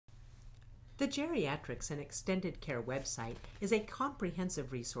The Geriatrics and Extended Care website is a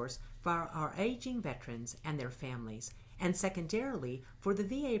comprehensive resource for our aging veterans and their families, and secondarily for the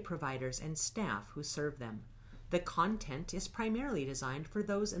VA providers and staff who serve them. The content is primarily designed for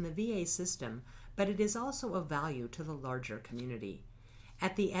those in the VA system, but it is also of value to the larger community.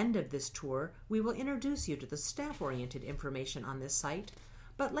 At the end of this tour, we will introduce you to the staff-oriented information on this site,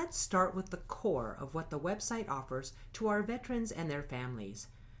 but let's start with the core of what the website offers to our veterans and their families.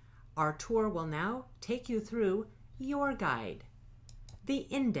 Our tour will now take you through Your Guide, the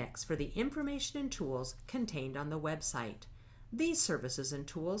index for the information and tools contained on the website. These services and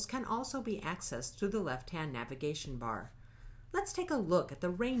tools can also be accessed through the left-hand navigation bar. Let's take a look at the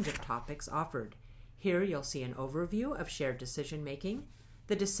range of topics offered. Here you'll see an overview of shared decision-making,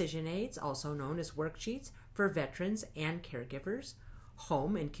 the decision aids, also known as worksheets for veterans and caregivers,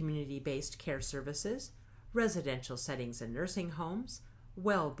 home and community-based care services, residential settings and nursing homes,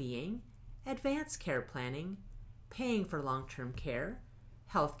 well-being, advanced care planning, paying for long-term care,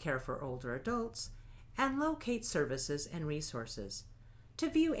 health care for older adults, and locate services and resources. To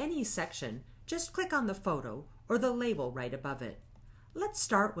view any section, just click on the photo or the label right above it. Let's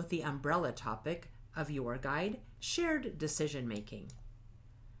start with the umbrella topic of Your Guide, Shared Decision-Making.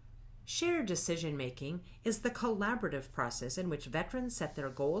 Shared decision-making is the collaborative process in which veterans set their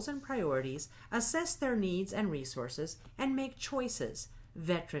goals and priorities, assess their needs and resources, and make choices,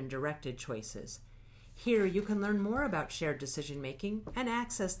 veteran-directed choices. Here you can learn more about shared decision-making and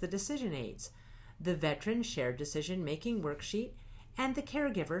access the decision aids, the Veteran Shared Decision-Making Worksheet, and the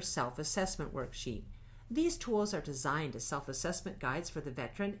Caregiver Self-Assessment Worksheet. These tools are designed as self-assessment guides for the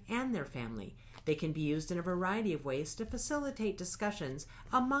veteran and their family. They can be used in a variety of ways to facilitate discussions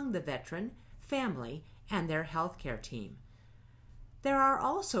among the veteran, family, and their healthcare team. There are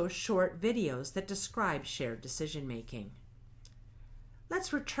also short videos that describe shared decision-making.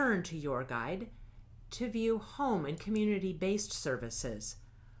 Let's return to Your Guide to view home and community-based services.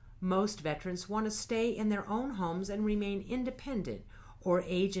 Most veterans want to stay in their own homes and remain independent or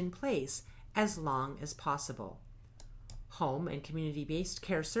age in place as long as possible. Home and community-based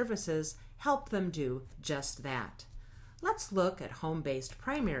care services help them do just that. Let's look at home-based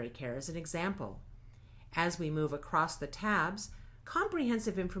primary care as an example. As we move across the tabs,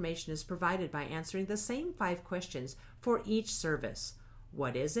 comprehensive information is provided by answering the same 5 questions for each service.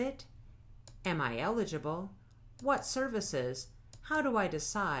 What is it? Am I eligible? What services? How do I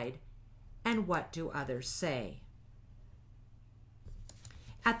decide? And what do others say?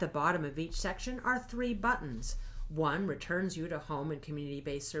 At the bottom of each section are 3 buttons. One returns you to home and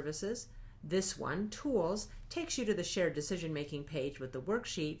community-based services. This one, Tools, takes you to the shared decision-making page with the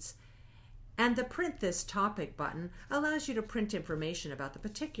worksheets. And the Print This Topic button allows you to print information about the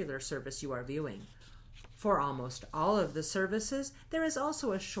particular service you are viewing. For almost all of the services, there is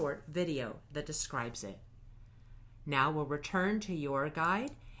also a short video that describes it. Now we'll return to Your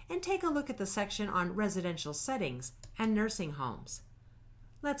Guide and take a look at the section on residential settings and nursing homes.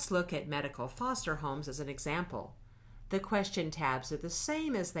 Let's look at medical foster homes as an example. The question tabs are the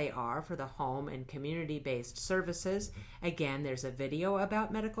same as they are for the home and community-based services. Again, there's a video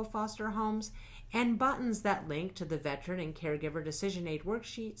about medical foster homes and buttons that link to the veteran and caregiver decision aid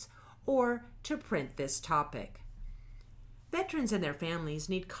worksheets or to print this topic. Veterans and their families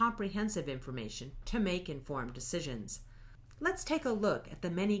need comprehensive information to make informed decisions. Let's take a look at the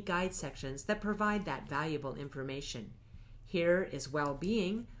many guide sections that provide that valuable information. Here is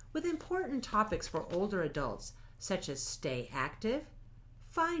well-being with important topics for older adults such as stay active,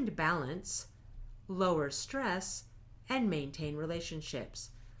 find balance, lower stress, and maintain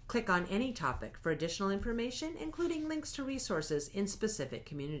relationships. Click on any topic for additional information, including links to resources in specific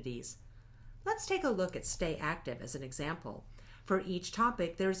communities. Let's take a look at Stay Active as an example. For each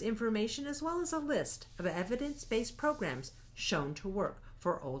topic, there's information as well as a list of evidence-based programs shown to work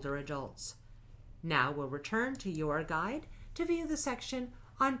for older adults. Now we'll return to Your Guide to view the section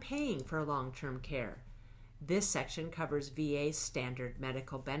on paying for long-term care. This section covers VA standard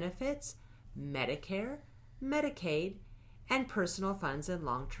medical benefits, Medicare, Medicaid, and personal funds and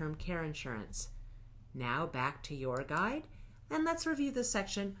long-term care insurance. Now back to Your Guide, and let's review the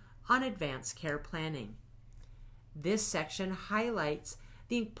section on advanced care planning. This section highlights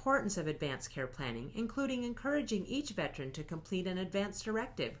the importance of advanced care planning, including encouraging each veteran to complete an advance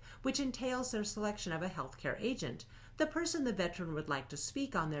directive, which entails their selection of a healthcare agent, the person the veteran would like to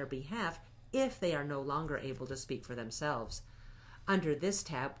speak on their behalf if they are no longer able to speak for themselves. Under this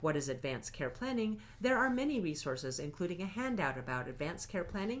tab, What is Advanced Care Planning?, there are many resources, including a handout about advanced care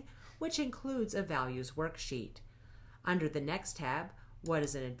planning, which includes a values worksheet. Under the next tab, What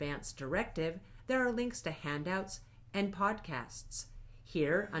is an Advanced Directive?, there are links to handouts and podcasts.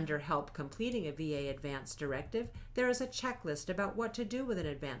 Here, under Help Completing a VA Advance Directive, there is a checklist about what to do with an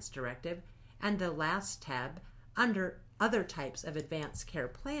advance directive, and the last tab, under Other Types of Advanced Care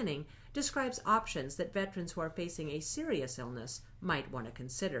Planning, describes options that veterans who are facing a serious illness might want to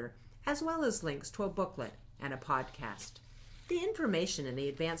consider, as well as links to a booklet and a podcast. The information in the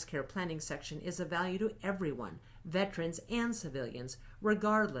Advanced Care Planning section is of value to everyone, veterans and civilians,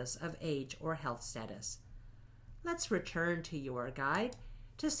 regardless of age or health status. Let's return to your guide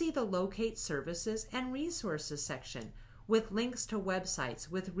to see the Locate Services and Resources section with links to websites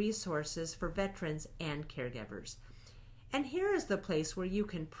with resources for veterans and caregivers. And here is the place where you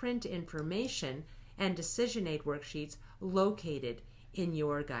can print information and decision aid worksheets located in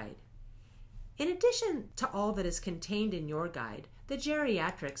your guide. In addition to all that is contained in your guide, the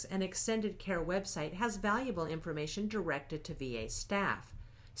Geriatrics and Extended Care website has valuable information directed to VA staff,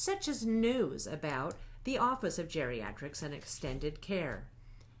 such as news about the Office of Geriatrics and Extended Care.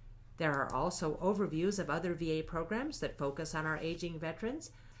 There are also overviews of other VA programs that focus on our aging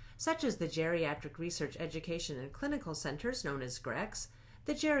veterans, such as the Geriatric Research Education and Clinical Centers, known as GRECs,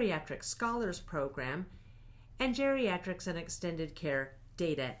 the Geriatric Scholars Program, and Geriatrics and Extended Care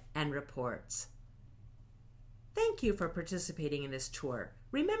data and reports. Thank you for participating in this tour.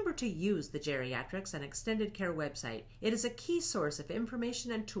 Remember to use the Geriatrics and Extended Care website. It is a key source of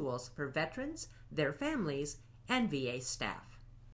information and tools for veterans, their families, and VA staff.